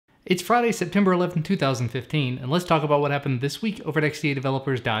It's Friday, September 11, 2015, and let's talk about what happened this week over at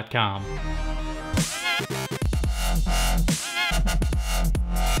xdadevelopers.com.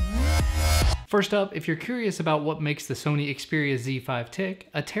 First up, if you're curious about what makes the Sony Xperia Z5 tick,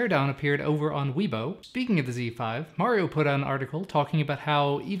 a teardown appeared over on Weibo. Speaking of the Z5, Mario put out an article talking about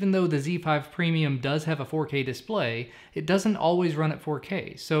how even though the Z5 Premium does have a 4K display, it doesn't always run at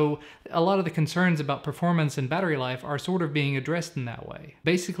 4K, so a lot of the concerns about performance and battery life are sort of being addressed in that way.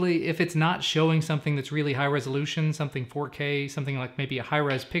 Basically, if it's not showing something that's really high resolution, something 4K, something like maybe a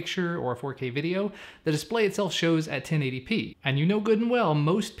high-res picture or a 4K video, the display itself shows at 1080p. And you know good and well,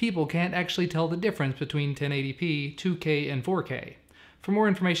 most people can't actually tell the difference between 1080p, 2K, and 4K. For more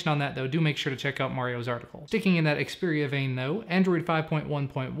information on that though, do make sure to check out Mario's article. Sticking in that Xperia vein though, Android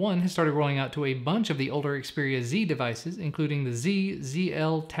 5.1.1 has started rolling out to a bunch of the older Xperia Z devices, including the Z,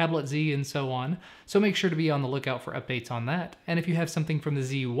 ZL, Tablet Z, and so on, so make sure to be on the lookout for updates on that. And if you have something from the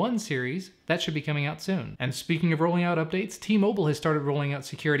Z1 series, that should be coming out soon. And speaking of rolling out updates, T-Mobile has started rolling out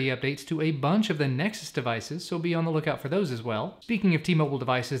security updates to a bunch of the Nexus devices, so be on the lookout for those as well. Speaking of T-Mobile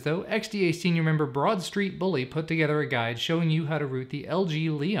devices though, XDA senior member Broad Street Bully put together a guide showing you how to root the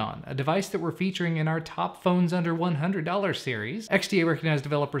LG Leon, a device that we're featuring in our top phones under $100 series. XDA recognized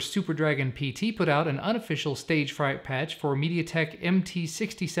developer Super Dragon PT put out an unofficial stage fright patch for MediaTek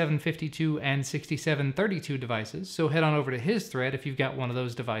MT6752 and 6732 devices, so head on over to his thread if you've got one of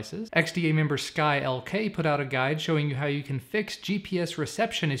those devices. XDA member Sky LK put out a guide showing you how you can fix GPS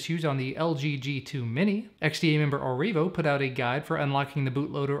reception issues on the LG G2 Mini. XDA member Orivo put out a guide for unlocking the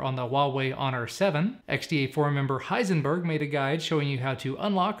bootloader on the Huawei Honor 7. XDA forum member Heisenberg made a guide showing you how to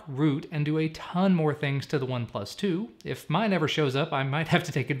unlock, root, and do a ton more things to the OnePlus 2. If mine ever shows up, I might have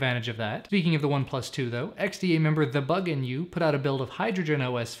to take advantage of that. Speaking of the OnePlus 2 though, XDA member The Bug in You put out a build of Hydrogen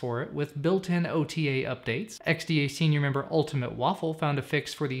OS for it with built-in OTA updates. XDA senior member Ultimate Waffle found a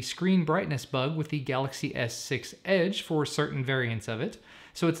fix for the screen brightness bug with the Galaxy S6 Edge for certain variants of it.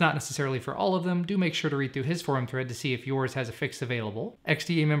 So it's not necessarily for all of them. Do make sure to read through his forum thread to see if yours has a fix available.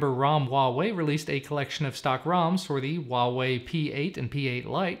 XDA member Rom Huawei released a collection of stock ROMs for the Huawei P8 and P8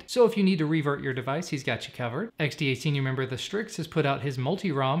 Lite, so if you need to revert your device, he's got you covered. XDA senior member The Strix has put out his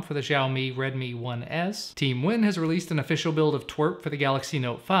multi-ROM for the Xiaomi Redmi 1S. Team Win has released an official build of Twerp for the Galaxy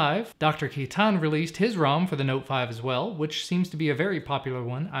Note 5. Dr. Kitan released his ROM for the Note 5 as well, which seems to be a very popular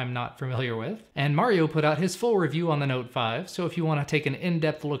one I'm not familiar with. And Mario put out his full review on the Note 5, so if you want to take an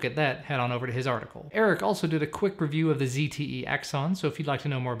in-depth look at that, head on over to his article. Eric also did a quick review of the ZTE Axon, so if you'd like to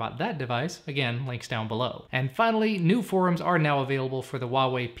know more about that device, again, links down below. And finally, new forums are now available for the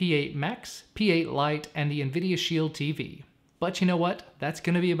Huawei P8 Max, P8 Lite, and the Nvidia Shield TV. But you know what? That's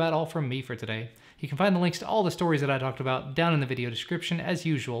going to be about all from me for today. You can find the links to all the stories that I talked about down in the video description as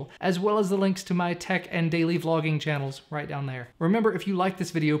usual, as well as the links to my tech and daily vlogging channels right down there. Remember, if you like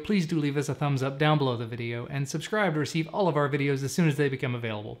this video, please do leave us a thumbs up down below the video and subscribe to receive all of our videos as soon as they become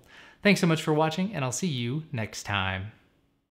available. Thanks so much for watching, and I'll see you next time.